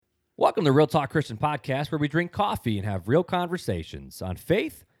Welcome to Real Talk Christian Podcast, where we drink coffee and have real conversations on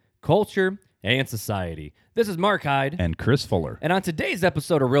faith, culture, and society. This is Mark Hyde. And Chris Fuller. And on today's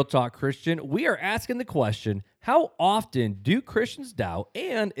episode of Real Talk Christian, we are asking the question, how often do Christians doubt,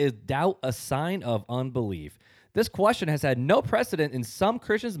 and is doubt a sign of unbelief? This question has had no precedent in some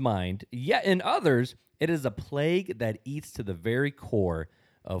Christians' mind, yet in others, it is a plague that eats to the very core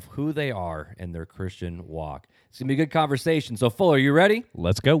of who they are in their Christian walk. It's going to be a good conversation. So, Fuller, you ready?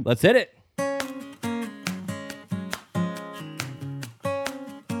 Let's go. Let's hit it.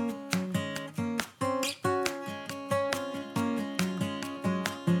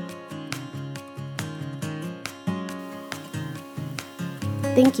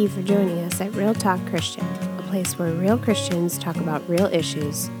 Thank you for joining us at Real Talk Christian, a place where real Christians talk about real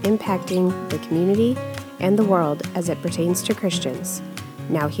issues impacting the community and the world as it pertains to Christians.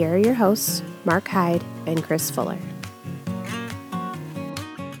 Now here are your hosts, Mark Hyde and Chris Fuller.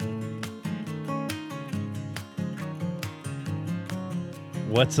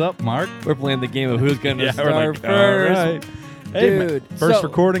 What's up, Mark? We're playing the game of who's going to start we're like, first. all right. Hey, Dude, first so-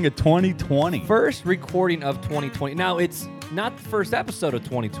 recording of 2020. First recording of 2020. Now, it's not the first episode of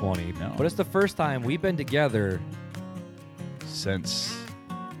 2020, No. but it's the first time we've been together. Since,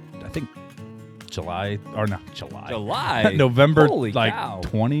 I think, July. November. November, Holy like cow.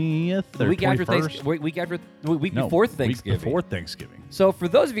 20th or The week 21st? before Thanksgiving. Before Thanksgiving. So for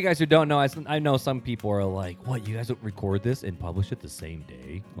those of you guys who don't know, I know some people are like, what, you guys don't record this and publish it the same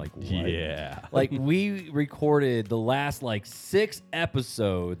day? Like, what? Yeah. Like, we recorded the last, 6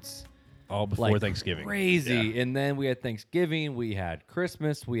 episodes. All before Like, Thanksgiving. Crazy. Yeah. And then we had Thanksgiving, we had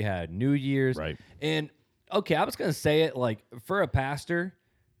Christmas, we had New Year's. Right. And, okay, I was going to say it, for a pastor,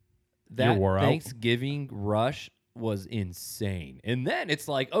 that wore out. Thanksgiving rush was insane. And then it's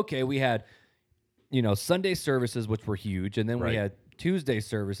like, okay, we had, Sunday services, which were huge. And then we Right. had Tuesday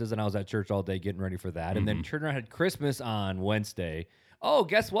services, and I was at church all day getting ready for that. And then Turner had Christmas on Wednesday. Oh,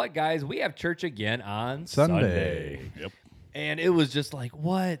 guess what, guys? We have church again on Sunday. Yep. And it was just like,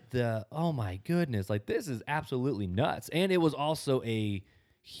 what the, oh my goodness. This is absolutely nuts. And it was also a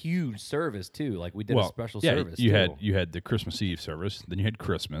huge service, too. We did a special service, you too. you had the Christmas Eve service, then you had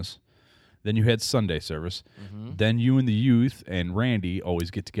Christmas, then you had Sunday service, Mm-hmm. then you and the youth and Randy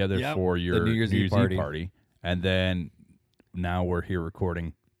always get together Yep, for the your New Year's Eve party. and then now we're here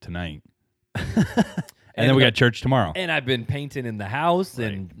recording tonight, and then we got church tomorrow. And I've been painting in the house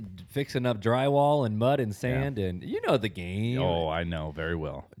and fixing up drywall and mud and sand, and you know the game. Oh, I know very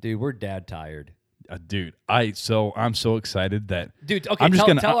well, Dude, we're dad tired. dude. I'm so excited that Dude, okay, I'm just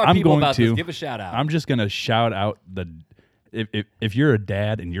tell our people about to this. Give a shout out. I'm just gonna shout out if you're a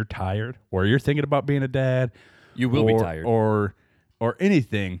dad and you're tired, or you're thinking about being a dad, You will be tired. or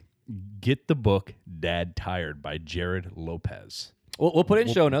anything. Get the book "Dad Tired" by Jared Lopez. We'll put it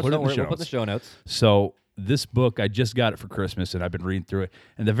in show notes. put it Don't in the worry, show we'll put the notes. show notes. So this book, I just got it for Christmas, and I've been reading through it.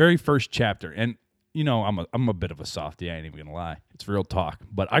 And the very first chapter, and I'm a bit of a softie. I ain't even gonna lie. It's real talk,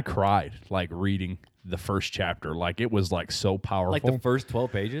 but I cried reading the first chapter. It was so powerful. The first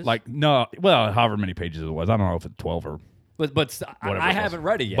 12 pages? However many pages it was. I don't know if it's 12 or. But whatever I it was. haven't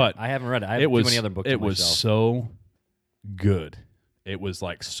read it yet. But I haven't read it. I have it too was many other books It on my was shelf. so good. It was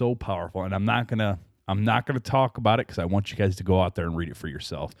so powerful, and I'm not gonna talk about it because I want you guys to go out there and read it for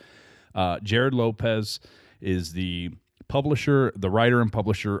yourself. Jared Lopez is the publisher, the writer and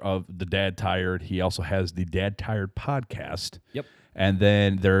publisher of The Dad Tired. He also has the Dad Tired podcast. Yep. And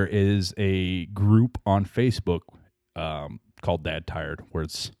then there is a group on Facebook called Dad Tired, where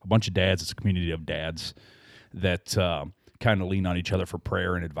it's a bunch of dads. It's a community of dads that kind of lean on each other for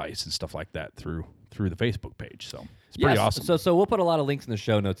prayer and advice and stuff like that through the Facebook page. So it's pretty awesome. So we'll put a lot of links in the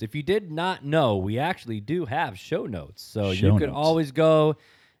show notes. If you did not know, we actually do have show notes. So Show you can notes. always go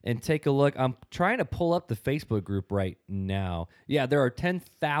and take a look. I'm trying to pull up the Facebook group right now. Yeah, there are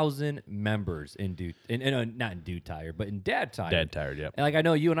 10,000 members in not in Dude Tired, but in Dad Tired. Dad Tired, yep. And I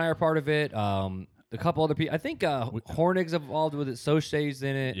know you and I are part of it. A couple other people. I think Hornig's involved with it. Soche's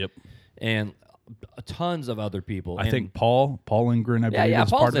in it. Yep. And tons of other people. I think Paul Ingren, I believe, is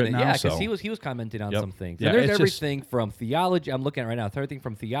Paul's part in of it it. now. Yeah, so. because he was commenting on Yep. some things. Yeah, And there's it's just- everything from theology. I'm looking at it right now. Everything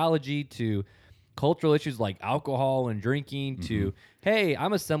from theology to cultural issues like alcohol and drinking to, hey,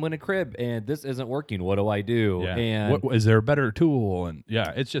 I'm assembling a crib and this isn't working. What do I do? Yeah. And Is there a better tool? And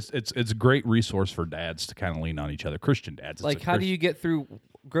yeah, it's just it's a great resource for dads to kind of lean on each other, Christian dads. It's how do you get through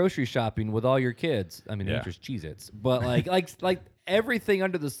grocery shopping with all your kids? I mean, Yeah. just Cheez-Its. But like everything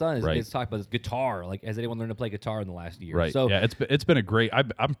under the sun is Right. it's talked about. This guitar. Has anyone learned to play guitar in the last year? Right. So yeah, it's been a great.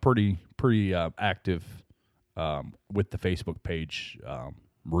 I'm pretty active with the Facebook page,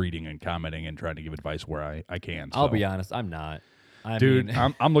 reading and commenting and trying to give advice where I can. I'll So, be honest, I'm not. Dude,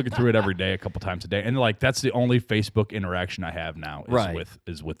 mean, I'm looking through it every day, a couple times a day, and like that's the only Facebook interaction I have now is Right.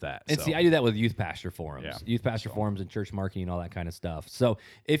 with that. and so. see, I do that with youth pastor forums, Yeah. youth pastor forums, and church marketing, and all that kind of stuff. So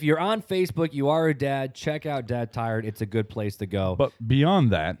if you're on Facebook, you are a dad. Check out Dad Tired. It's a good place to go. But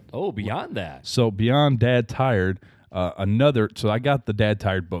beyond that, Beyond that, so beyond Dad Tired, so I got the Dad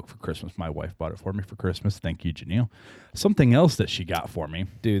Tired book for Christmas. My wife bought it for me for Christmas. Thank you, Janelle. Something else that she got for me.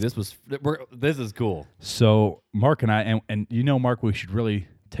 dude, this is cool. So Mark and I, and Mark, we should really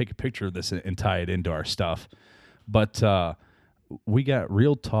take a picture of this and tie it into our stuff. But we got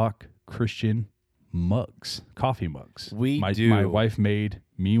Real Talk Christian mugs, coffee mugs. My wife made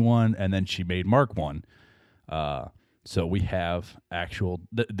me one, and then she made Mark one. So we have actual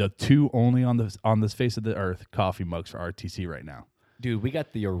the two only on this face of the earth coffee mugs for RTC right now. Dude, we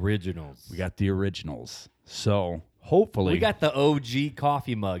got the originals. We got the originals. So hopefully We got the OG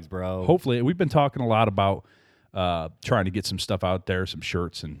coffee mugs, bro. hopefully we've been talking a lot about trying to get some stuff out there, some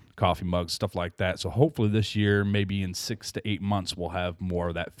shirts and coffee mugs, stuff like that. So hopefully this year, maybe in 6 to 8 months, we'll have more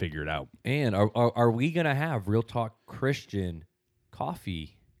of that figured out. And are we gonna have Real Talk Christian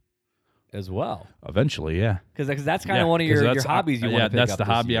coffee as well? Eventually, yeah. Because that's kind of one of your hobbies you want to pick that's up the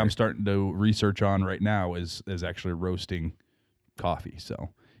this hobby year. I'm starting to research on right now is actually roasting coffee. So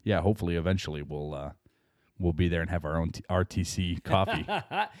yeah, hopefully eventually we'll be there and have our own RTC coffee.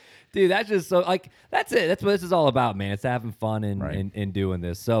 Dude, that's just so that's it. That's what this is all about, man. It's having fun and Right. and doing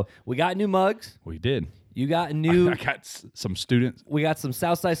this. So we got new mugs. We did. You got new. I got some students. We got some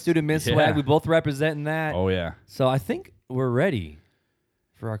Southside Student Mint Yeah. swag. We both representing that. Oh yeah, So I think we're ready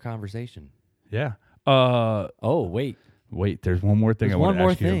for our conversation. yeah. Oh wait, Wait, there's one more thing There's I want one to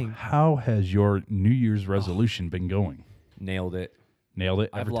more ask you. thing. How has your New Year's resolution been going? nailed it. Nailed it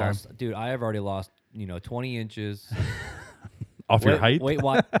I've every time? lost, dude. I have already lost 20 inches. Off your height? Wait,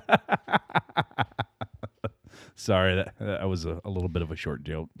 what? Sorry, that was a little bit of a short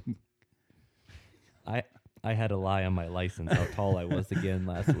joke. I had to lie on my license how tall I was again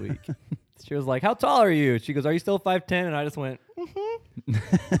last week. She was like, "How tall are you?" She goes, "Are you still 5'10"? And I just went,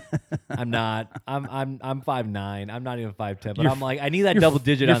 I'm not. I'm 5'9". I'm not even 5'10". But I'm like, I need that double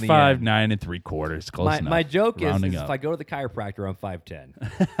digit you're on the 5'9" end. and 3/4. Close enough. My joke is Rounding if up. I go to the chiropractor, I'm 5'10".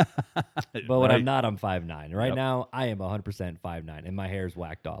 But when Right. I'm not, I'm 5'9". Right Yep. now, I am 100% 5'9", and my hair's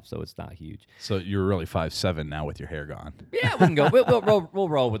whacked off, so it's not huge. So you're really 5'7" now with your hair gone. Yeah, we can go. We'll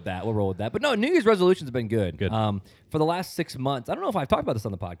roll with that. We'll roll with that. But no, New Year's resolutions have been good. Good. For the last 6 months, I don't know if I've talked about this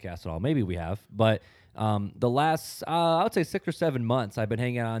on the podcast at all. Maybe we have, but the last I would say 6 or 7 months, I've been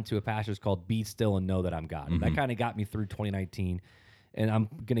hanging on to a passage called "Be Still and Know That I'm God." Mm-hmm. That kind of got me through 2019, and I'm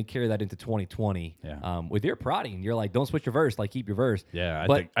gonna carry that into 2020. Yeah. With your prodding, you're like, don't switch your verse, like keep your verse. Yeah,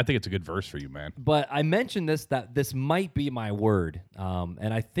 But- I think it's a good verse for you, man. But I mentioned that this might be my word,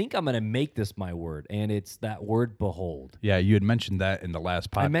 and I think I'm going to make this my word, and it's that word "behold." Yeah, you had mentioned that in the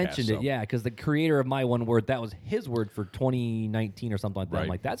last podcast. I mentioned so. it, yeah, because the creator of my one word, that was his word for 2019 or something like that. I'm Right.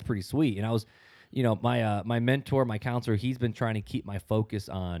 like, that's pretty sweet. And I was, my mentor, my counselor, he's been trying to keep my focus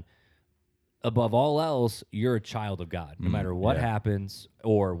on, above all else, you're a child of God, no matter what yeah. happens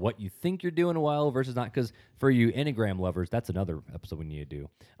or what you think you're doing well versus not. Because for you Enneagram lovers, that's another episode we need to do.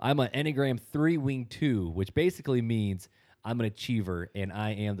 I'm an Enneagram 3 wing 2, which basically means I'm an achiever and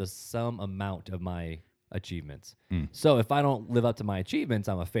I am the sum amount of my achievements. So if I don't live up to my achievements,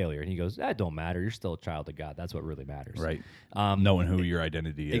 I'm a failure. And he goes, that don't matter. You're still a child of God. That's what really matters. Right. Knowing who your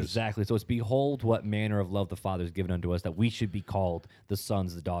identity is. Exactly. So it's behold what manner of love the Father has given unto us, that we should be called the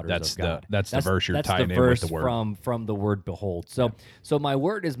sons, the daughters That's of God. the verse you're that's tying the in with verse the word. from the word behold. So my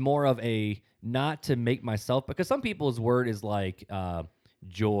word is more of a not to make myself, because some people's word is like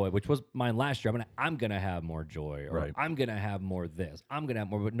joy, which was mine last year. I'm gonna have more joy, or Right. I'm gonna have more this. I'm gonna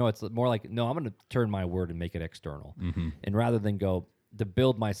have more. But no, it's more like no. I'm gonna turn my word and make it external, and rather than go to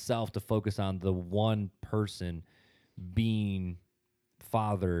build myself to focus on the one person being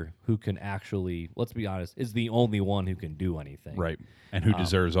Father who can actually, let's be honest, is the only one who can do anything. Right. And who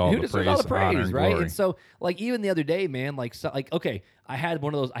deserves all Who the deserves praise, all the praise, honor, and right? glory. And so, like, even the other day, man, okay, I had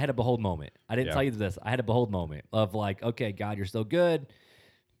one of those. I had a behold moment. I didn't Yeah. tell you this. I had a behold moment of like, okay, God, you're so good.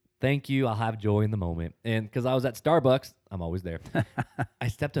 Thank you. I'll have joy in the moment. And because I was at Starbucks, I'm always there. I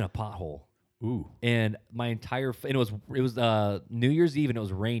stepped in a pothole. Ooh. And my entire and it was New Year's Eve, and it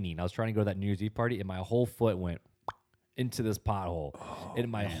was raining. I was trying to go to that New Year's Eve party, and my whole foot went into this pothole,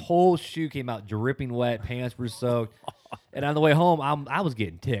 and my whole shoe came out dripping wet. Pants were soaked. And on the way home, I was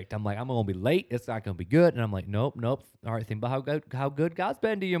getting ticked. I'm like, I'm gonna be late. It's not gonna be good. And I'm like, nope. All right, think about how good God's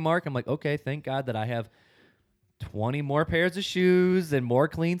been to you, Mark. I'm like, okay, thank God that I have 20 more pairs of shoes and more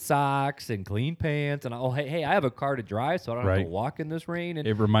clean socks and clean pants. And hey, I have a car to drive, so I don't have to walk in this rain. And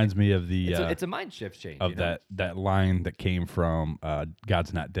it reminds me of the it's a mind shift change of that line that came from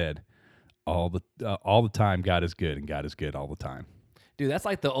God's Not Dead. All the time, God is good, and God is good all the time. Dude, that's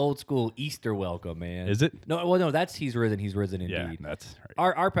like the old school Easter welcome, man. Is it? No, that's He's risen indeed. Yeah, that's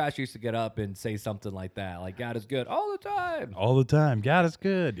right. Our pastor used to get up and say something like that, like God is good all the time. All the time, God is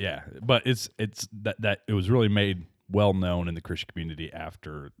good. Yeah, but it's that it was really made well known in the Christian community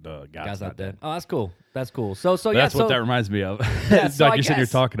after the God's Not Dead. Oh, that's cool. That's cool. So that's what that reminds me of. Yeah, It's so like I you said, you're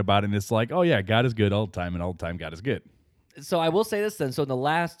guess- talking about it, and it's like, oh yeah, God is good all the time, and all the time God is good. So I will say this then. So in the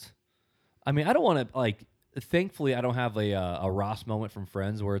last, I mean, I don't want to like. Thankfully, I don't have a Ross moment from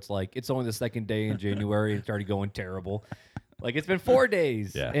Friends where it's like it's only the second day in January and it's already going terrible. Like it's been 4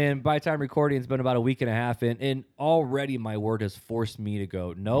 days, Yeah. and by the time recording, it's been about a week and a half in, and already my word has forced me to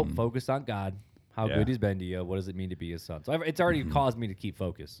go, nope, focus on God. How Yeah. good He's been to you. What does it mean to be His son? So it's already caused me to keep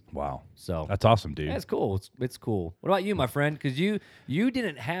focus. Wow, So that's awesome, dude. yeah, it's cool. It's cool. What about you, my friend? Because you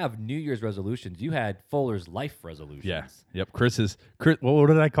didn't have New Year's resolutions. You had Fuller's life resolutions. Yeah. Yep. Chris. What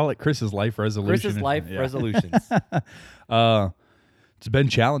did I call it? Chris's life resolution. Chris's life Yeah. resolutions. It's been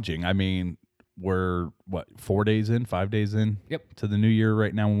challenging. I mean, we're 5 days in Yep. to the new year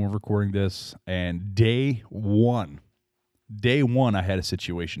right now when we're recording this, and day one, I had a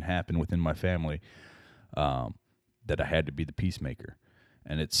situation happen within my family that I had to be the peacemaker,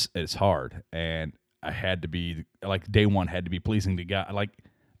 and it's hard, and I had to be like day one had to be pleasing to God, like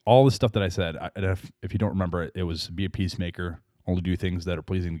all the stuff that I said. If you don't remember it was be a peacemaker, only do things that are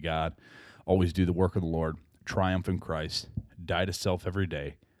pleasing to God, always do the work of the Lord, triumph in Christ, die to self every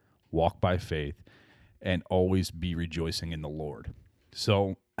day, walk by faith, and always be rejoicing in the Lord.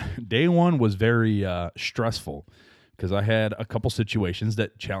 So day one was very stressful because I had a couple situations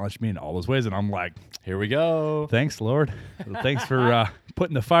that challenged me in all those ways, and I'm like, Here we go. thanks, Lord. Thanks for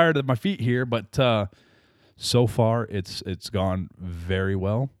putting the fire to my feet here. But so far, it's gone very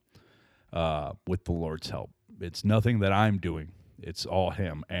well with the Lord's help. It's nothing that I'm doing. It's all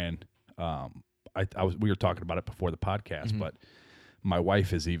Him. And we were talking about it before the podcast, but my wife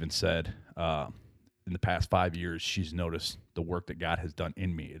has even said in the past 5 years, she's noticed the work that God has done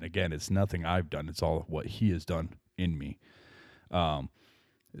in me. And again, it's nothing I've done. It's all what He has done in me.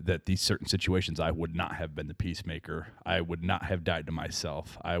 That these certain situations, I would not have been the peacemaker. I would not have died to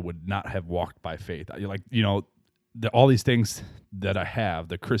myself. I would not have walked by faith. All these things that I have,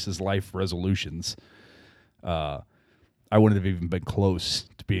 the Chris's life resolutions, I wouldn't have even been close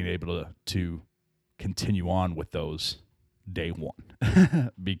to being able to continue on with those day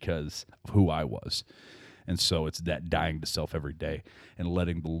one because of who I was. And so it's that dying to self every day and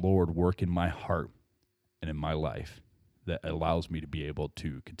letting the Lord work in my heart and in my life that allows me to be able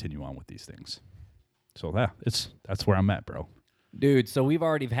to continue on with these things. So that's where I'm at, bro. Dude, so we've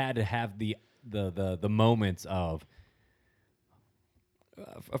already had to have the moments of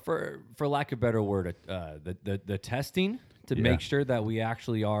for lack of a better word, the testing to Yeah. make sure that we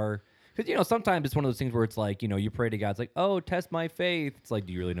actually are. Because, sometimes it's one of those things where it's like, you pray to God. It's like, oh, test my faith. It's like,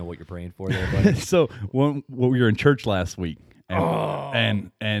 do you really know what you're praying for there, buddy? So when we were in church last week,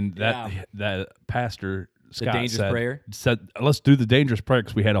 and that pastor Scott dangerous prayer? said, let's do the dangerous prayer,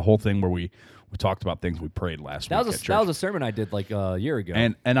 because we had a whole thing where we talked about things we prayed last week at church. That was a sermon I did like a year ago.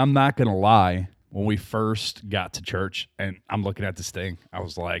 And I'm not gonna lie, when we first got to church and I'm looking at this thing, I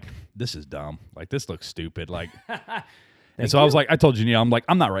was like, this is dumb. Like, this looks stupid. Like, and so I was like, I told Janelle, I'm like,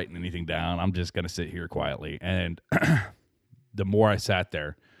 I'm not writing anything down. I'm just gonna sit here quietly. And the more I sat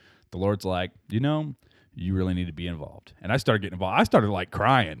there, the Lord's like, you really need to be involved. And I started getting involved. I started like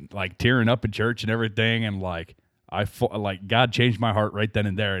crying, like tearing up in church and everything. And like, God changed my heart right then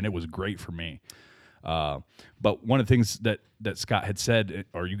and there. And it was great for me. But one of the things that Scott had said,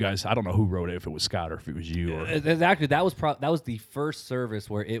 or you guys, I don't know who wrote it, if it was Scott or if it was you. Or, Actually, that was the first service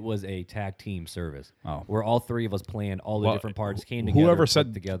where it was a tag team service. Oh. Where all three of us playing all the different parts came together. Whoever put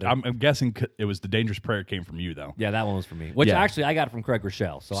said together. I'm guessing it was the dangerous prayer came from you, though. Yeah, that one was for me. Which Yeah. actually I got it from Craig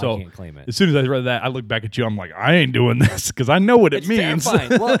Rochelle, so I can't claim it. As soon as I read that, I looked back at you. I'm like, I ain't doing this because I know what it It's means.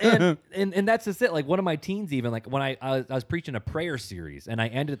 terrifying. Well, and that's just it. Like one of my teens, even like when I was preaching a prayer series, and I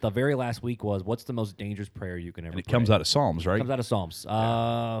ended the very last week was, "What's the most dangerous prayer you can ever?" It pray? comes out of Psalms, right? Comes out of Psalms.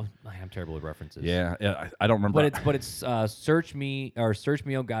 I'm terrible with references. Yeah, I don't remember. But it's search me,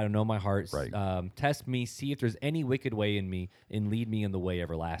 O God, and know my heart. Right. Test me, see if there's any wicked way in me, and lead me in the way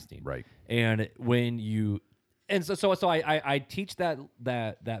everlasting. Right. And when you, and so I teach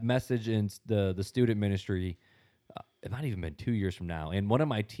that message in the student ministry. It might even been 2 years from now. And one of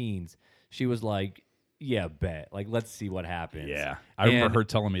my teens, she was like, yeah, bet. Like, let's see what happens. Yeah. I remember her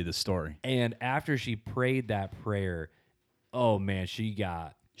telling me this story. And after she prayed that prayer, oh man, she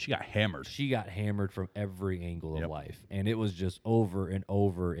got hammered. She got hammered from every angle of Yep. life, and it was just over and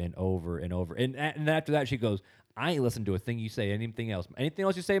over and over and over. And after that, she goes, "I ain't listening to a thing you say. Anything else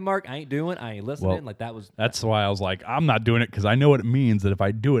you say, Mark? I ain't doing. I ain't listening." Well, like that was. That's why I was like, I'm not doing it because I know what it means that if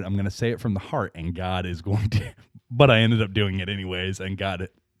I do it, I'm going to say it from the heart, and God is going to. But I ended up doing it anyways, and God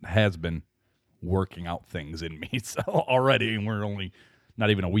has been working out things in me so already, and we're only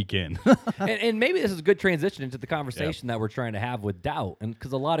not even a week in. and maybe this is a good transition into the conversation that we're trying to have with doubt, and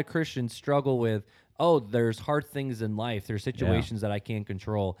because a lot of Christians struggle with, oh, there's hard things in life, there's situations that I can't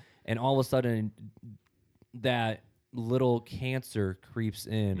control, and all of a sudden that little cancer creeps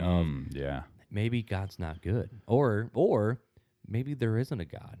in of maybe God's not good, or maybe there isn't a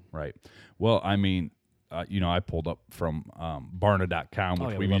God. Right. Well, I mean, I pulled up from Barna.com,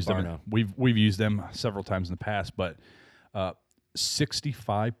 which we've used Barna. them. We've used them several times in the past, but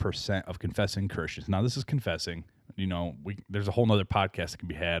 65% of confessing Christians. Now, this is confessing. There's a whole nother podcast that can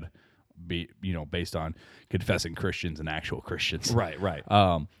be had, based on confessing Christians and actual Christians. Right.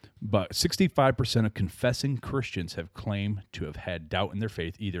 But 65% of confessing Christians have claimed to have had doubt in their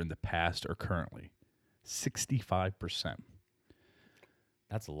faith, either in the past or currently. 65%.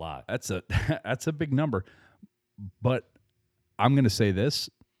 That's a lot. That's a big number. But I'm going to say this.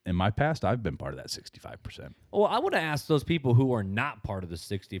 In my past, I've been part of that 65%. Well, I want to ask those people who are not part of the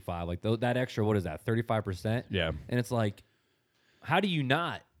 65, like that extra, what is that, 35%? Yeah. And it's like, how do you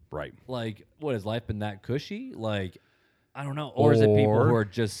not? Right. Like, what, has life been that cushy? Like, I don't know. Or is it people who are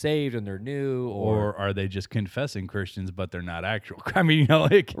just saved and they're new? Or are they just confessing Christians, but they're not actual? I mean,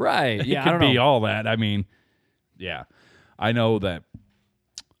 right. Yeah, it could be all that. I mean, yeah. I know that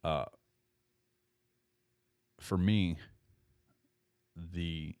for me,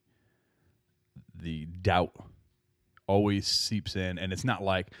 the doubt always seeps in, and it's not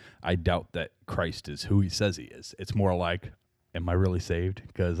like I doubt that Christ is who he says he is. It's more like, am I really saved?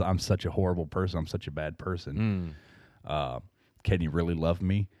 Because I'm such a horrible person. I'm such a bad person. Can he really love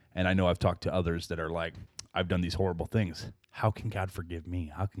me? And I know I've talked to others that are like, I've done these horrible things. How can God forgive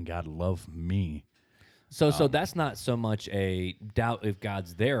me? How can God love me? So that's not so much a doubt if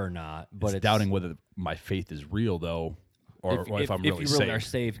God's there or not, but it's doubting whether my faith is real, though, or if I'm really saved. If you really are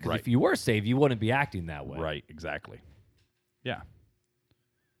saved, because if you were saved, you wouldn't be acting that way. Right, exactly. Yeah.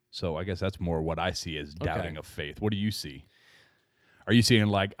 So I guess that's more what I see as doubting of faith. What do you see? Are you seeing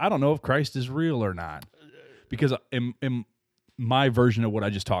like, I don't know if Christ is real or not? Because in my version of what I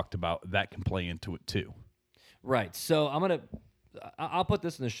just talked about, that can play into it too. Right. So I'll put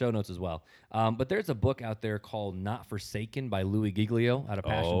this in the show notes as well. But there's a book out there called Not Forsaken by Louis Giglio out of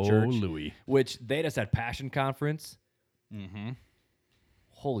Passion Church. Oh, Louis. Which they just had Passion Conference. Mm-hmm.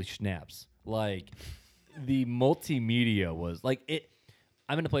 Holy snaps. Like, the multimedia was, like, it.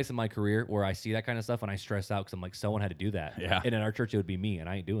 I'm in a place in my career where I see that kind of stuff and I stress out because I'm like, someone had to do that. Yeah. And in our church, it would be me, and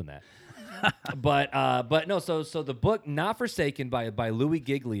I ain't doing that. but no, so the book Not Forsaken by Louis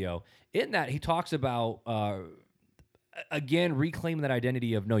Giglio, in that he talks about again reclaiming that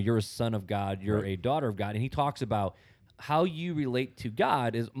identity of, no, you're a son of God, you're a daughter of God, and he talks about how you relate to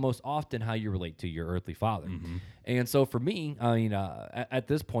God is most often how you relate to your earthly father. Mm-hmm. And so for me, I mean, at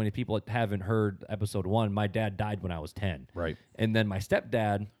this point, if people haven't heard episode 1, my dad died when I was 10. Right. And then my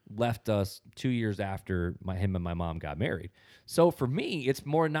stepdad left us 2 years after him and my mom got married. So for me, it's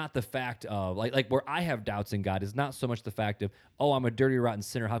more not the fact of, like where I have doubts in God is not so much the fact of, oh, I'm a dirty, rotten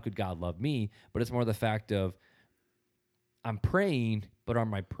sinner, how could God love me? But it's more the fact of, I'm praying, but are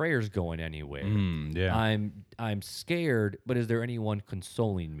my prayers going anywhere? Yeah. I'm scared, but is there anyone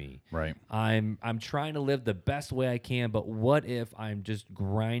consoling me? Right. I'm trying to live the best way I can, but what if I'm just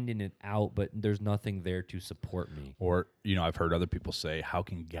grinding it out, but there's nothing there to support me? Or, I've heard other people say, how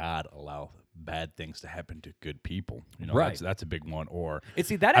can God allow bad things to happen to good people? Right. That's a big one. Or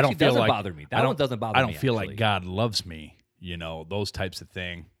See, that actually doesn't bother me. That one doesn't bother me. I don't feel actually. like God loves me. Those types of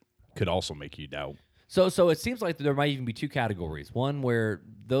things could also make you doubt. So it seems like there might even be two categories. One where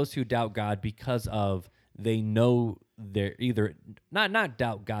those who doubt God because of they know they're either not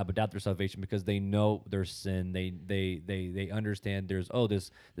doubt God, but doubt their salvation because they know their sin. They understand there's this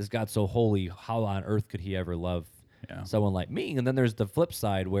God's so holy. How on earth could he ever love someone like me? And then there's the flip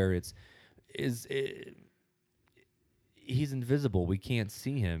side where he's invisible. We can't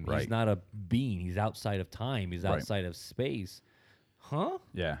see him. Right. He's not a being. He's outside of time. He's outside of space. Huh?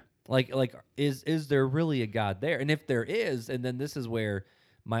 Yeah. Like is there really a God there? And if there is, and then this is where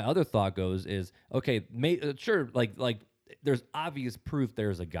my other thought goes is, okay, sure, like there's obvious proof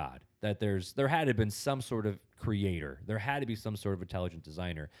there's a God. that there had to have been some sort of creator. There had to be some sort of intelligent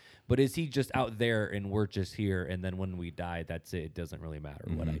designer. But is he just out there and we're just here, and then when we die, that's it? It doesn't really matter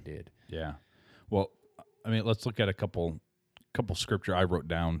what I did. Yeah. Well, I mean, let's look at a couple scripture. I wrote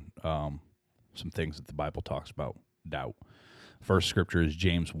down some things that the Bible talks about doubt. First scripture is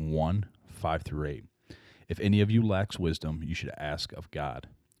James 1:5-8. If any of you lacks wisdom, you should ask of God,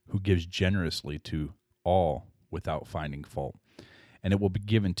 who gives generously to all without finding fault, and it will be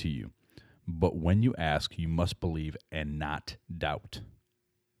given to you. But when you ask, you must believe and not doubt.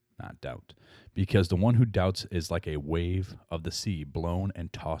 Not doubt. Because the one who doubts is like a wave of the sea, blown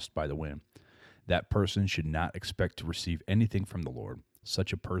and tossed by the wind. That person should not expect to receive anything from the Lord.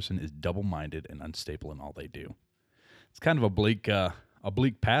 Such a person is double-minded and unstable in all they do. It's kind of a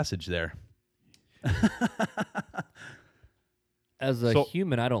bleak passage there. As a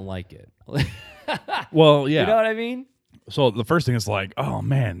human, I don't like it. Well, yeah. You know what I mean? So the first thing is like, oh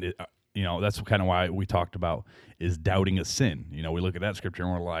man, that's kind of why we talked about is doubting a sin. We look at that scripture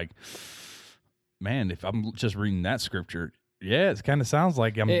and we're like, man, if I'm just reading that scripture, yeah, it kind of sounds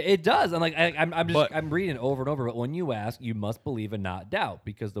like I'm. It does. I'm reading it over and over. But when you ask, you must believe and not doubt,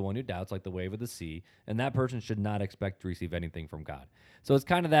 because the one who doubts, like the wave of the sea, and that person should not expect to receive anything from God. So it's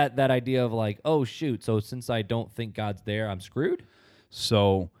kind of that idea of like, oh shoot, so since I don't think God's there, I'm screwed.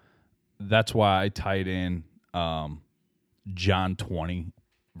 So that's why I tied in John 20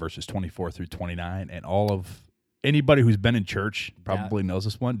 verses 24-29, and all of anybody who's been in church probably knows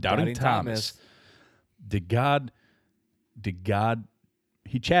this one. Doubting Thomas. Did God?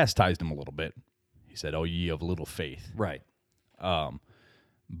 He chastised him a little bit. He said, "Oh, ye of little faith." Right.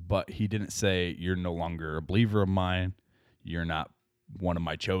 But he didn't say, "You're no longer a believer of mine. You're not one of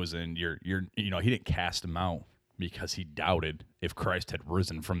my chosen." He didn't cast him out because he doubted if Christ had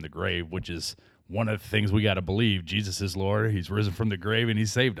risen from the grave, which is one of the things we got to believe. Jesus is Lord. He's risen from the grave and he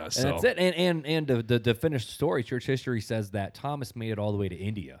saved us. And that's it. And the finished story, church history says that Thomas made it all the way to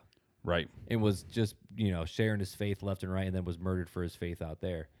India. Right. And was just, sharing his faith left and right, and then was murdered for his faith out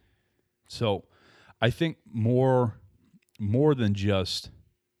there. So I think more than just,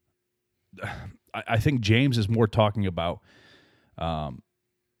 I think James is more talking about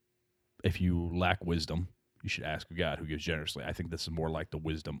if you lack wisdom, you should ask of God, who gives generously. I think this is more like the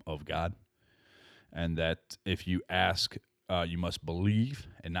wisdom of God. And that if you ask, you must believe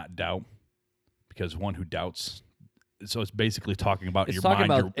and not doubt, because one who doubts. So it's basically talking about your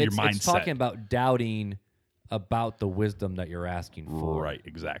mindset. It's talking about doubting about the wisdom that you're asking for. Right,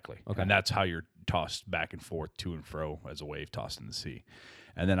 exactly. Okay. And that's how you're tossed back and forth, to and fro, as a wave tossed in the sea.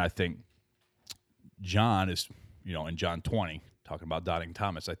 And then I think John is, in John 20, talking about doubting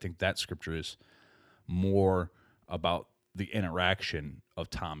Thomas, I think that scripture is more about the interaction of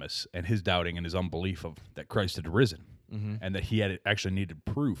Thomas and his doubting and his unbelief of that Christ had risen, and that he had actually needed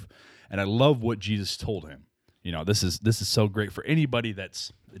proof. And I love what Jesus told him. This is so great for anybody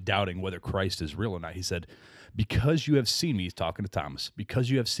that's doubting whether Christ is real or not. He said, "Because you have seen me," he's talking to Thomas, "because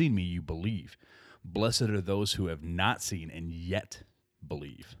you have seen me, you believe. Blessed are those who have not seen and yet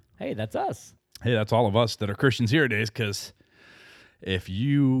believe." Hey, that's us. Hey, that's all of us that are Christians here nowadays, because if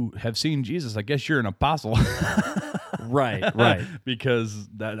you have seen Jesus, I guess you're an apostle. Right. Because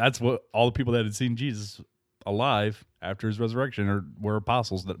that's what all the people that had seen Jesus alive after his resurrection were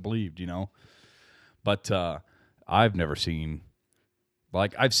apostles that believed, But I've never seen,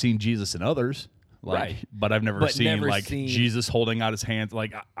 I've seen Jesus in others, right. But I've never seen Jesus holding out his hands.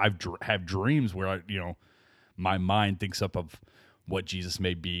 Have dreams where my mind thinks up of what Jesus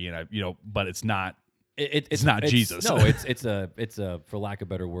may be, and but it's not. It's not Jesus. No, it's a for lack of a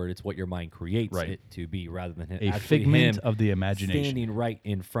better word, it's what your mind creates it to be, rather than a figment of the imagination standing right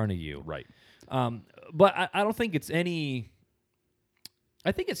in front of you. Right. But I don't think it's any.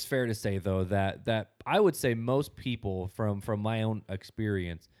 I think it's fair to say, though, that I would say most people, from my own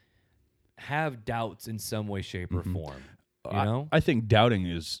experience, have doubts in some way, shape, or form. I think doubting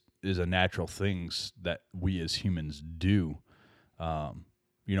is a natural thing that we as humans do.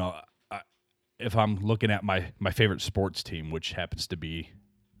 If I'm looking at my favorite sports team, which happens to be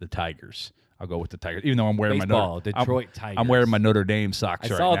the Tigers, I'll go with the Tigers, even though I'm wearing Detroit Tigers. I'm wearing my Notre Dame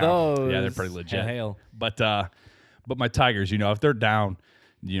socks right now. I saw those. Yeah, they're pretty legit. Hail. But my Tigers, if they're down,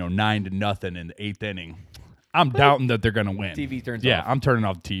 9-0 in the 8th inning, I'm doubting that they're going to win. TV turns off. Yeah, I'm turning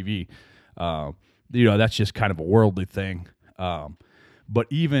off the TV. That's just kind of a worldly thing. But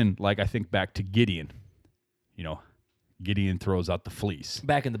even I think back to Gideon. Gideon throws out the fleece.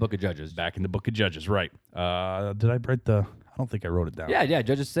 Back in the Book of Judges, right. Did I write I don't think I wrote it down. Yeah,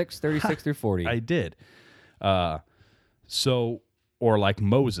 Judges 6:36 through 40. I did. Or like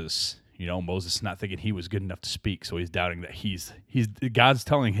Moses, You know, Moses is not thinking he was good enough to speak, so he's doubting that he's God's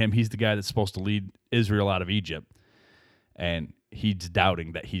telling him he's the guy that's supposed to lead Israel out of Egypt, and he's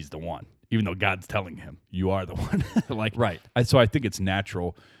doubting that he's the one, even though God's telling him you are the one. Like, Right. So I think it's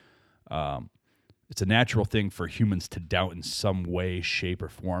natural. It's a natural thing for humans to doubt in some way, shape, or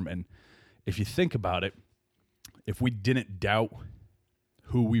form. And if you think about it, if we didn't doubt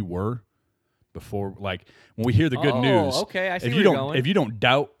who we were before, like when we hear the good news, okay, I see if where you you're don't, going. if you don't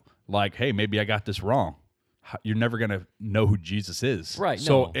doubt, like, hey, maybe I got this wrong, you're never gonna know who Jesus is. Right,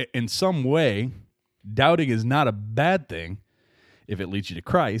 So no. in some way, doubting is not a bad thing if it leads you to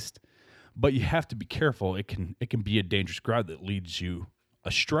Christ, but you have to be careful. It can be a dangerous ground that leads you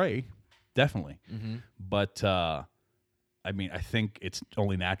astray, definitely. Mm-hmm. But I mean, I think it's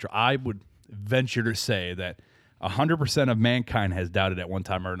only natural. I would venture to say that 100% of mankind has doubted at one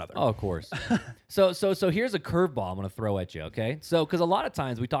time or another. Oh, of course. So here's a curveball I'm going to throw at you, okay? So, because a lot of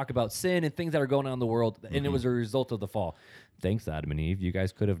times we talk about sin and things that are going on in the world, and it was a result of the fall. Thanks, Adam and Eve. You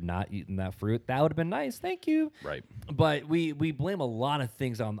guys could have not eaten that fruit. That would have been nice. Thank you. Right. But we blame a lot of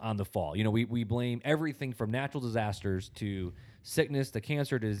things on the fall. You know, we blame everything from natural disasters to sickness to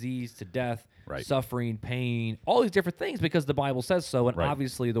cancer, disease to death, Right. suffering, pain, all these different things because the Bible says so. And Right.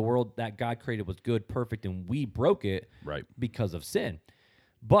 obviously the world that God created was good, perfect, and we broke it Right. because of sin.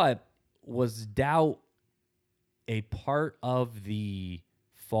 But was doubt a part of the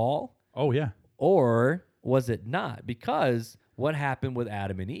fall? Oh, yeah. Or was it not? Because what happened with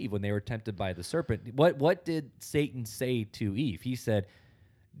Adam and Eve when they were tempted by the serpent? What did Satan say to Eve? He said,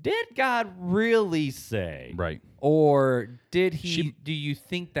 did God really say? Right. Or did he? Do you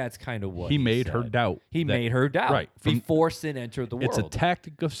think that's kind of what He made said? her doubt. He that- made her doubt Right. before sin entered the world. It's a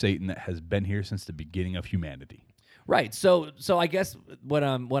tactic of Satan that has been here since the beginning of humanity. Right. So I guess what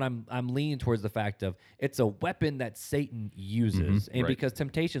I'm leaning towards the fact of it's a weapon that Satan uses, and right. because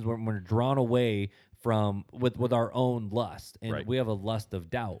temptations when we're drawn away from with our own lust, and Right. we have a lust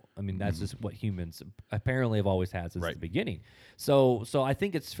of doubt. I mean, that's just what humans apparently have always had since Right. the beginning. So I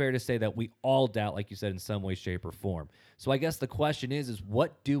think it's fair to say that we all doubt, like you said, in some way, shape, or form. So I guess the question is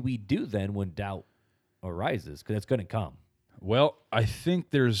what do we do then when doubt arises? Because it's going to come. Well, I think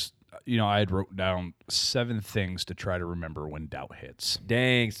there's, I had wrote down 7 things to try to remember when doubt hits.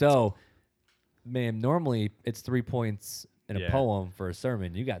 Dang. So, man, normally it's 3 points in a Yeah. poem for a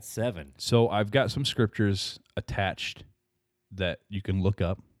sermon. You got 7. So I've got some scriptures attached that you can look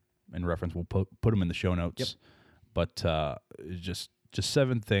up and reference. We'll put them in the show notes. Yep. But just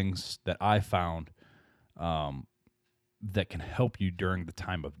 7 things that I found that can help you during the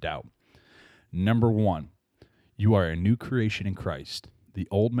time of doubt. Number 1, you are a new creation in Christ. The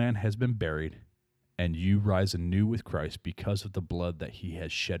old man has been buried, and you rise anew with Christ because of the blood that he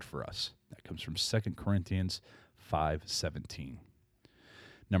has shed for us. That comes from 2 Corinthians 5:17.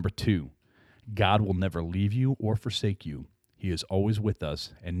 Number 2, God will never leave you or forsake you. He is always with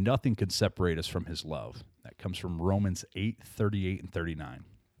us, and nothing can separate us from his love. That comes from Romans 8:38 and 39.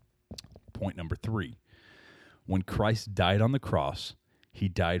 Point number 3, when Christ died on the cross, he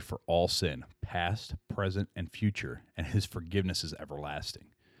died for all sin, past, present, and future, and his forgiveness is everlasting.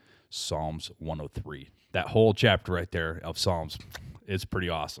 Psalms 103. That whole chapter right there of Psalms is pretty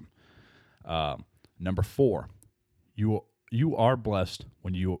awesome. Number 4, you are blessed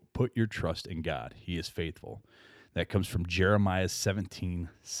when you put your trust in God. He is faithful. That comes from Jeremiah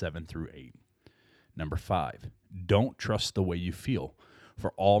 17:7-8. Number 5, don't trust the way you feel,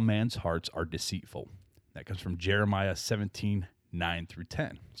 for all man's hearts are deceitful. That comes from Jeremiah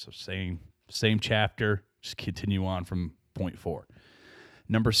 17:9-10. So same chapter, just continue on from point 4.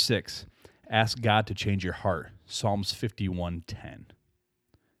 Number 6, ask God to change your heart. Psalms 51:10.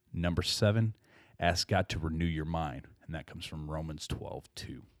 Number 7, ask God to renew your mind. And that comes from Romans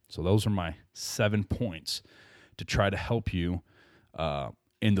 12:2. So those are my 7 points to try to help you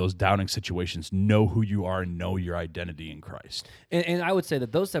in those doubting situations, know who you are and know your identity in Christ. And I would say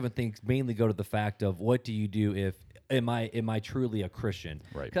that those 7 things mainly go to the fact of what do you do if am I truly a Christian?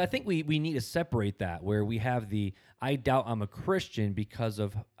 Right. Because I think we need to separate that where we have the I doubt I'm a Christian because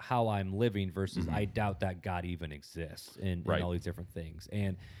of how I'm living versus I doubt that God even exists and Right. all these different things.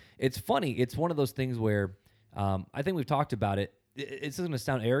 And it's funny. It's one of those things where I think we've talked about it. It's going to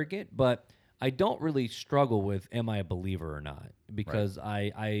sound arrogant, but I don't really struggle with am I a believer or not because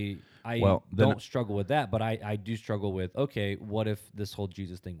I Well, then- don't struggle with that, but I do struggle with, okay, what if this whole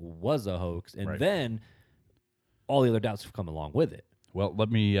Jesus thing was a hoax? And Right. then all the other doubts come along with it. Well, let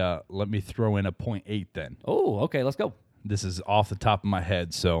me throw in a point 8 then. Oh, okay, let's go. This is off the top of my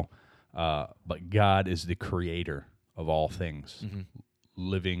head, so but God is the creator of all things,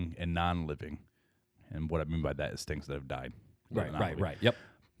 living and non-living. And what I mean by that is things that have died. Right. non-living. Yep.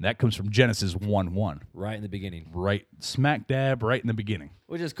 That comes from Genesis 1:1. right in the beginning, Right smack dab right in the beginning.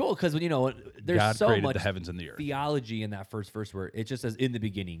 which is cool because there's God so created much the heavens and the earth. theology in that first verse where it just says in the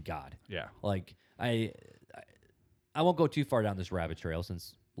beginning God. Yeah. Like I won't go too far down this rabbit trail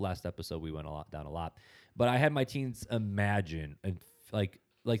since last episode we went down a lot, but I had my teens imagine and like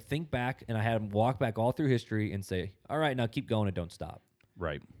think back, and I had them walk back all through history and say, all right, now keep going and don't stop.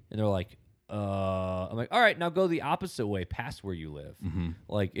 Right. And they're like, I'm like, all right, now go the opposite way, past where you live.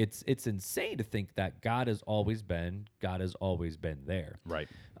 Like it's insane to think that God has always been there. Right.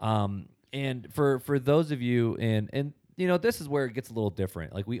 And for those of you, and this is where it gets a little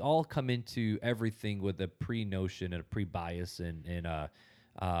different. Like we all come into everything with a pre-notion and a pre-bias and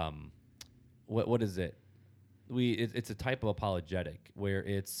what is it? It's a type of apologetic where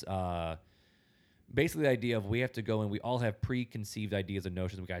it's basically the idea of we have to go and we all have preconceived ideas and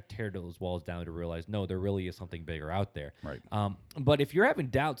notions. We got to tear those walls down to realize, no, there really is something bigger out there. Right. But if you're having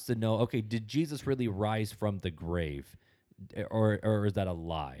doubts to know, okay, did Jesus really rise from the grave, or is that a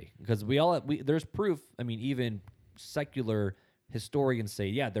lie? Because there's proof. I mean, even secular historians say,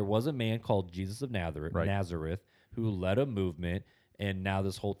 yeah, there was a man called Jesus of Nazareth who led a movement. And now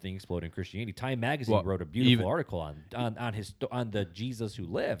this whole thing exploded in Christianity. Time Magazine wrote a beautiful article on the Jesus who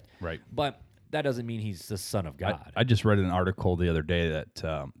lived. Right. But that doesn't mean he's the Son of God. I just read an article the other day that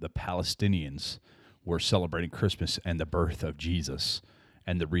the Palestinians were celebrating Christmas and the birth of Jesus.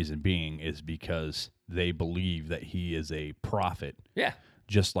 And the reason being is because they believe that he is a prophet. Yeah.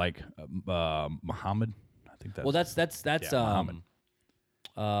 Just like Muhammad. I think that's Muhammad.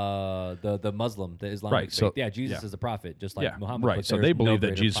 The Muslim, the Islamic faith. So, Jesus is a prophet, just like Muhammad. Right. But So there's they no believe that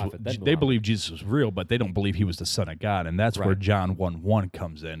greater Jesus. prophet than They Muhammad. believe Jesus was real, but they don't believe he was the Son of God, and that's where John 1:1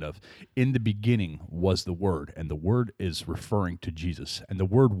 comes in. In the beginning was the Word, and the Word is referring to Jesus, and the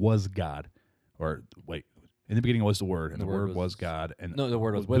Word was God. Or wait, in the beginning was the Word, and the Word was God, and the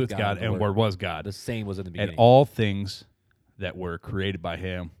Word was with God, and the Word was God. The same was in the beginning. And all things that were created by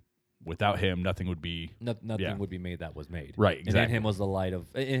Him. Without him, nothing would be. Nothing would be made that was made. Right. Exactly. And in him was the light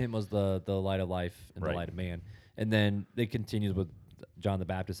of. In him was the light of life and the light of man. And then they continued with John the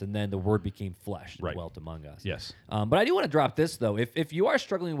Baptist, and then the Word became flesh and dwelt among us. Yes. But I do want to drop this though. If you are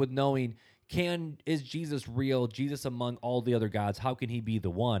struggling with knowing, is Jesus real? Jesus among all the other gods? How can he be the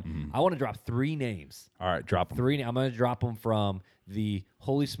one? I want to drop 3 names. All right, drop them. 3. I'm going to drop them from the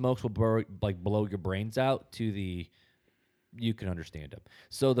holy smokes will blow your brains out to the. You can understand him.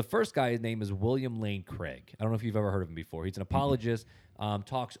 So the first guy's name is William Lane Craig. I don't know if you've ever heard of him before. He's an apologist,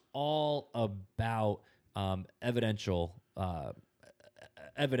 talks all about evidential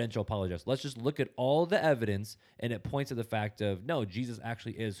apologist. Let's just look at all the evidence, and it points to the fact of, no, Jesus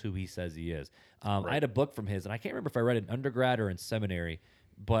actually is who he says he is. I had a book from his, and I can't remember if I read it in undergrad or in seminary,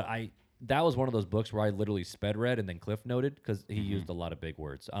 but that was one of those books where I literally sped read and then cliff noted because he used a lot of big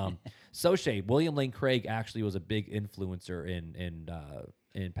words. William Lane Craig actually was a big influencer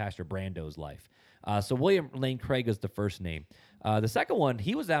in Pastor Brando's life. So William Lane Craig is the first name. The second one,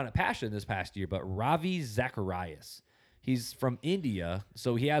 he was down at Passion this past year, but Ravi Zacharias. He's from India,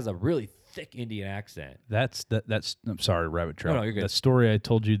 so he has a really thick Indian accent. That's I'm sorry, Rabbit Trail. No, you're good. The story I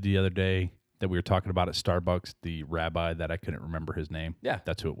told you the other day that we were talking about at Starbucks, the rabbi that I couldn't remember his name. Yeah.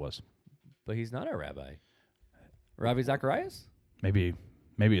 That's who it was. But he's not a rabbi. Ravi Zacharias? Maybe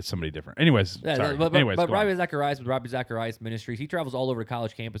it's somebody different. Anyways, sorry. But go Ravi on. Zacharias with Ravi Zacharias Ministries, he travels all over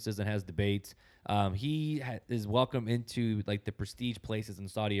college campuses and has debates. He is welcome into like the prestige places in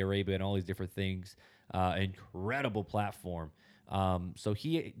Saudi Arabia and all these different things. Incredible platform. So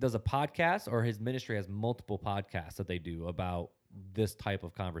he does a podcast, or his ministry has multiple podcasts that they do about this type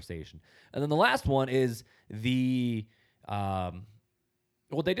of conversation. And then the last one is they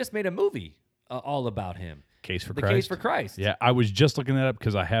just made a movie all about him. Case for The Christ. Case for Christ. Yeah, I was just looking that up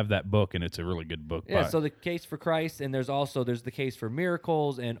because I have that book, and it's a really good book. Yeah, so the Case for Christ, and there's the Case for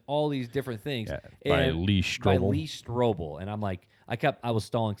Miracles, and all these different things. Yeah, by Lee Strobel. By Lee Strobel. And I'm like, I was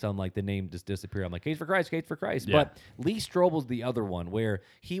stalling, so I'm like, the name just disappeared. I'm like, Case for Christ, Case for Christ. Yeah. But Lee Strobel's the other one, where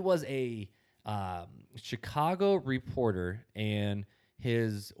he was a Chicago reporter, and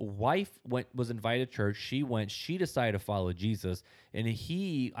his wife was invited to church. She went. She decided to follow Jesus, and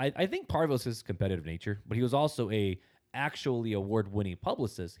I think part of it was his competitive nature, but he was also a actually award-winning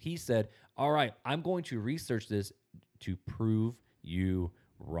publicist. He said, "All right, I'm going to research this to prove you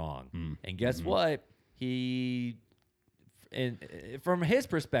wrong." And guess what? From his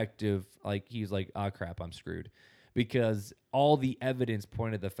perspective, like he's like, "Oh crap, I'm screwed." Because all the evidence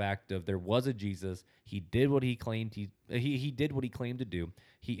pointed to the fact of there was a Jesus. He did what he claimed he did what he claimed to do.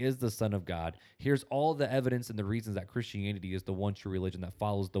 He is the Son of God. Here's all the evidence and the reasons that Christianity is the one true religion that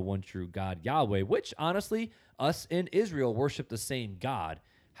follows the one true God, Yahweh, which honestly, us in Israel worship the same God.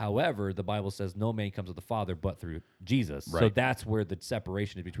 However, the Bible says no man comes to the Father but through Jesus. So Right. that's where the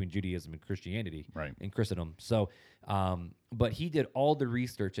separation is between Judaism and Christianity, Right. and Christendom. So, but he did all the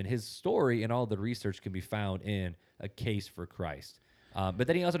research, and his story and all the research can be found in A Case for Christ. But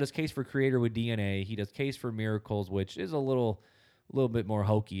then he also does Case for Creator with DNA. He does Case for Miracles, which is a little bit more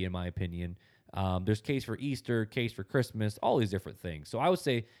hokey in my opinion. There's Case for Easter, Case for Christmas, all these different things. So I would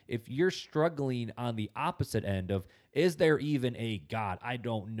say if you're struggling on the opposite end of, is there even a God? I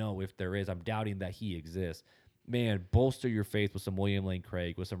don't know if there is. I'm doubting that he exists. Man, bolster your faith with some William Lane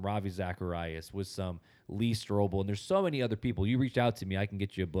Craig, with some Ravi Zacharias, with some Lee Strobel. And there's so many other people. You reach out to me, I can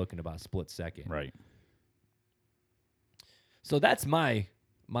get you a book in about a split second. Right. So that's my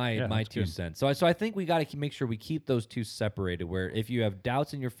that's 2 good. cents. So I think we got to make sure we keep those two separated. Where if you have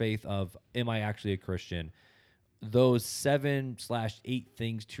doubts in your faith of, am I actually a Christian? Those 7/8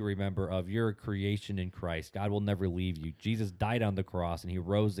 things to remember of you're a creation in Christ. God will never leave you. Jesus died on the cross and he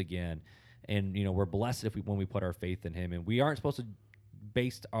rose again. And we're blessed when we put our faith in him. And we aren't supposed to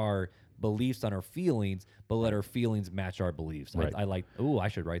base our beliefs on our feelings, but let our feelings match our beliefs. Right. I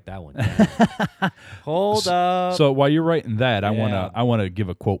should write that one down. Hold up. So while you're writing that, Yeah. I wanna give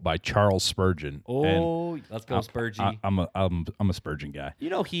a quote by Charles Spurgeon. And Let's go, Spurgey. I'm a Spurgeon guy.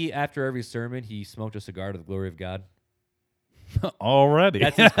 He after every sermon he smoked a cigar to the glory of God. Already.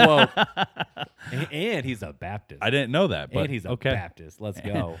 That's his quote. And he's a Baptist. I didn't know that, but And he's a okay. Baptist. Let's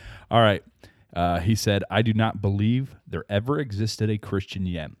go. All right. He said, I do not believe there ever existed a Christian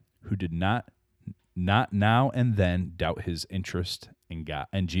yet who did not now and then doubt his interest in God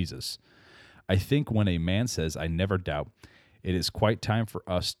and Jesus. I think when a man says, I never doubt, it is quite time for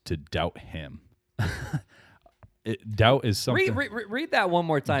us to doubt him. Doubt is something. Read that one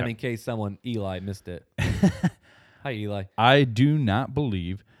more time Okay. in case Eli missed it. Hi, Eli. I do not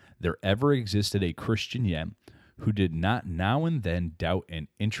believe there ever existed a Christian yet who did not now and then doubt an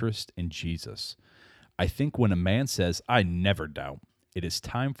interest in Jesus. I think when a man says, I never doubt, it is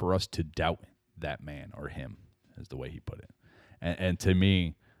time for us to doubt that man or him, is the way he put it. And to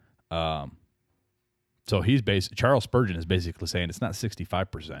me, so Charles Spurgeon is basically saying it's not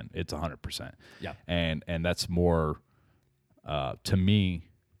 65%, it's 100%. Yeah. And that's more, to me,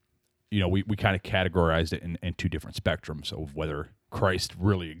 we kind of categorized it in two different spectrums of whether Christ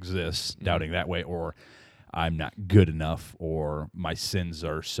really exists, doubting that way, or I'm not good enough, or my sins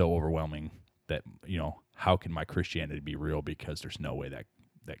are so overwhelming that, how can my Christianity be real, because there's no way that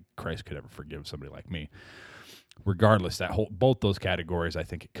Christ could ever forgive somebody like me. Regardless, both those categories, I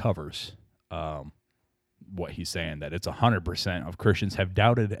think it covers what he's saying, that it's 100% of Christians have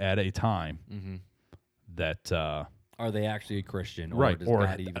doubted at a time that Are they actually a Christian? Or right, does or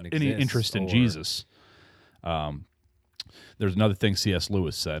God even any exist? interest in Or- Jesus. There's another thing C.S.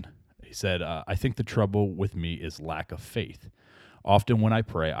 Lewis said. He said, I think the trouble with me is lack of faith. Often when I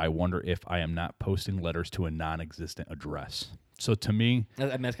pray, I wonder if I am not posting letters to a non-existent address. So to me,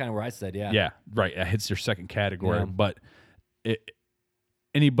 That's kind of where I said, yeah. yeah, right, it hits your second category. Yeah. But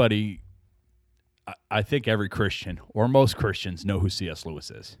anybody, I think every Christian, or most Christians, know who C.S. Lewis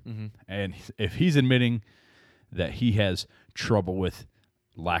is. And if he's admitting that he has trouble with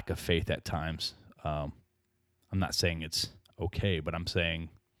lack of faith at times, I'm not saying it's okay, but I'm saying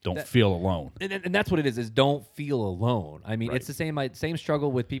don't feel alone. And that's what it is don't feel alone. I mean, Right. it's the same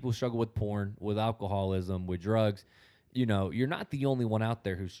struggle with people who struggle with porn, with alcoholism, with drugs. You're not the only one out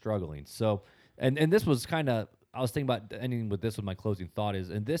there who's struggling. So, and this was kind of, I was thinking about ending with this with my closing thought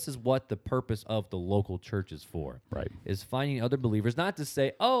is, and this is what the purpose of the local church is for. Right. Is finding other believers, not to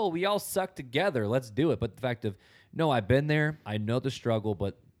say, oh, we all suck together, let's do it. But the fact of, no, I've been there, I know the struggle,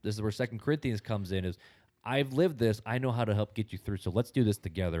 but this is where 2 Corinthians comes in is, I've lived this, I know how to help get you through, so let's do this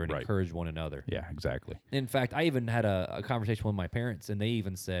together and Right. encourage one another. Yeah, exactly. In fact, I even had a conversation with my parents, and they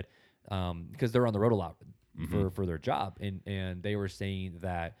even said, because they're on the road a lot for their job, and they were saying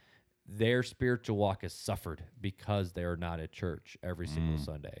that their spiritual walk has suffered because they're not at church every single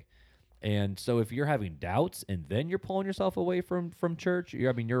Sunday. And so if you're having doubts and then you're pulling yourself away from church,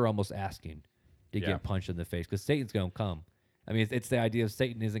 you're almost asking to Yeah. get punched in the face, because Satan's going to come. I mean, it's the idea of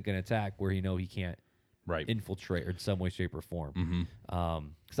Satan isn't going to attack where he can't Right. infiltrate or in some way, shape, or form.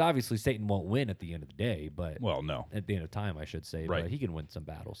 Because obviously Satan won't win at the end of the day, but Well, no. at the end of time, I should say. Right. But he can win some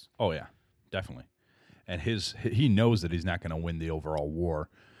battles. Oh, yeah, definitely. And he knows that he's not going to win the overall war.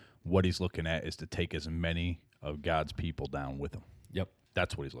 What he's looking at is to take as many of God's people down with him. Yep.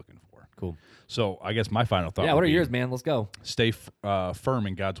 That's what he's looking for. Cool. So I guess my final thought Yeah. would What are be yours, man? Let's go. stay firm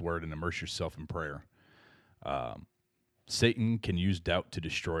in God's word and immerse yourself in prayer. Satan can use doubt to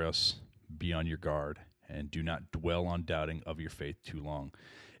destroy us. Be on your guard and do not dwell on doubting of your faith too long.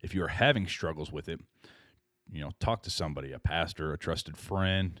 If you are having struggles with it, talk to somebody, a pastor, a trusted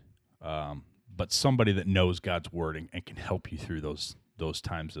friend, but somebody that knows God's word and can help you through those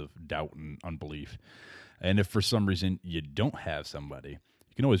times of doubt and unbelief. And if for some reason you don't have somebody,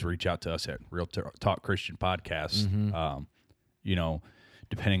 you can always reach out to us at Real Talk Christian Podcast.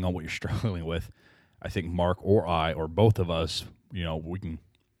 Depending on what you're struggling with, I think Mark or I or both of us, we can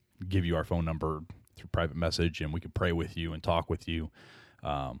give you our phone number through private message, and we can pray with you and talk with you.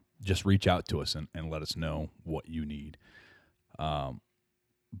 Just reach out to us and let us know what you need.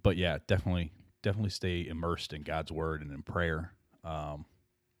 But yeah, definitely stay immersed in God's word and in prayer.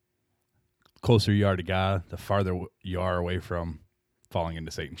 Closer you are to God, the farther you are away from falling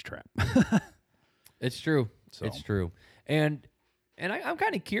into Satan's trap. It's true. So. It's true. And I'm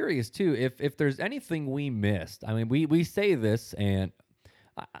kind of curious too if there's anything we missed. I mean, we say this, and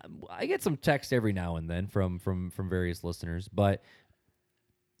I get some text every now and then from various listeners, but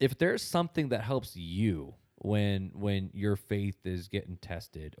if there's something that helps you when your faith is getting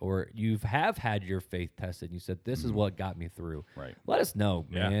tested, or you have had your faith tested and you said, this is what got me through, right? Let us know,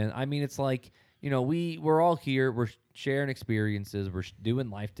 man. Yeah. I mean, it's like, we're all here, we're sharing experiences, we're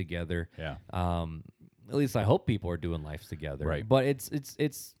doing life together. Yeah. At least I hope people are doing life together. Right. But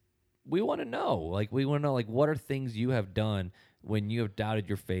it's we want to know, what are things you have done when you have doubted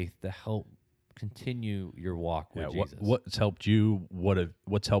your faith to help continue your walk with Jesus. What's helped you?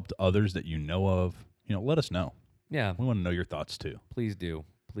 What's helped others that you know of? Let us know. Yeah. We want to know your thoughts too. Please do.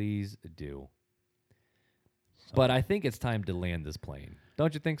 Please do. But I think it's time to land this plane.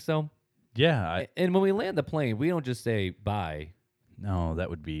 Don't you think so? Yeah. And when we land the plane, we don't just say bye. No, that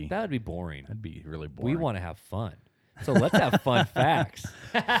would be boring. That'd be really boring. We want to have fun. So let's have fun facts.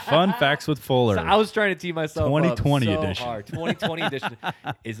 Fun facts with Fuller. So I was trying to tee myself 2020 up so edition. hard. 2020 edition.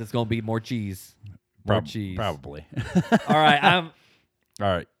 Is this going to be more cheese? More cheese. Probably. All right. All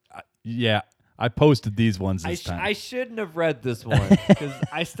right. Yeah. I posted these ones this time. I shouldn't have read this one because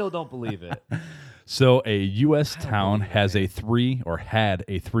I still don't believe it. So a U.S. town had a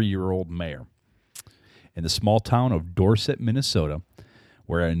 3-year-old mayor. In the small town of Dorset, Minnesota,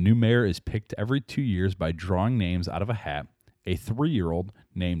 where a new mayor is picked every 2 years by drawing names out of a hat, a 3-year-old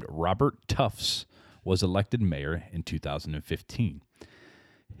named Robert Tufts was elected mayor in 2015.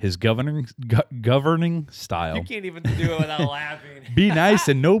 His governing style... You can't even do it without laughing. Be nice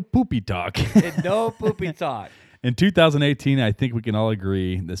and no poopy talk. And no poopy talk. In 2018, I think we can all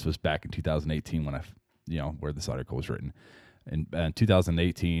agree, this was back in 2018 when where this article was written. In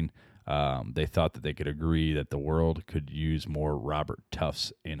 2018... they thought that they could agree that the world could use more Robert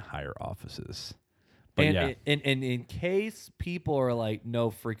Tufts in higher offices. But and in case people are like,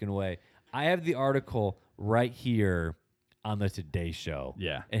 no freaking way, I have the article right here on the Today Show.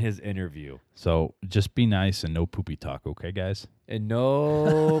 Yeah. In his interview. So just be nice and no poopy talk, okay, guys? And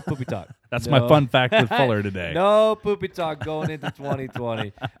no poopy talk. That's my fun fact with Fuller today. No poopy talk going into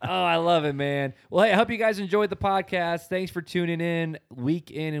 2020. Oh, I love it, man. Well, hey, I hope you guys enjoyed the podcast. Thanks for tuning in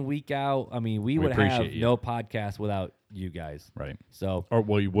and week out. I mean, we would have no podcast without you guys. Right. So, or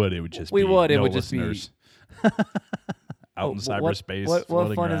well, you would. It would just we be would. It no would just listeners. be out in cyberspace. What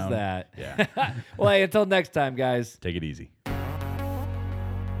floating fun around. is that? Yeah. Well, hey, until next time, guys. Take it easy.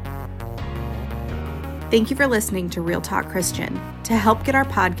 Thank you for listening to Real Talk Christian. To help get our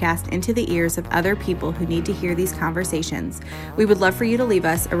podcast into the ears of other people who need to hear these conversations, we would love for you to leave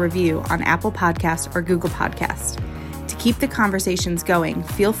us a review on Apple Podcasts or Google Podcasts. To keep the conversations going,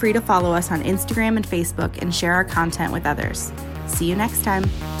 feel free to follow us on Instagram and Facebook and share our content with others. See you next time.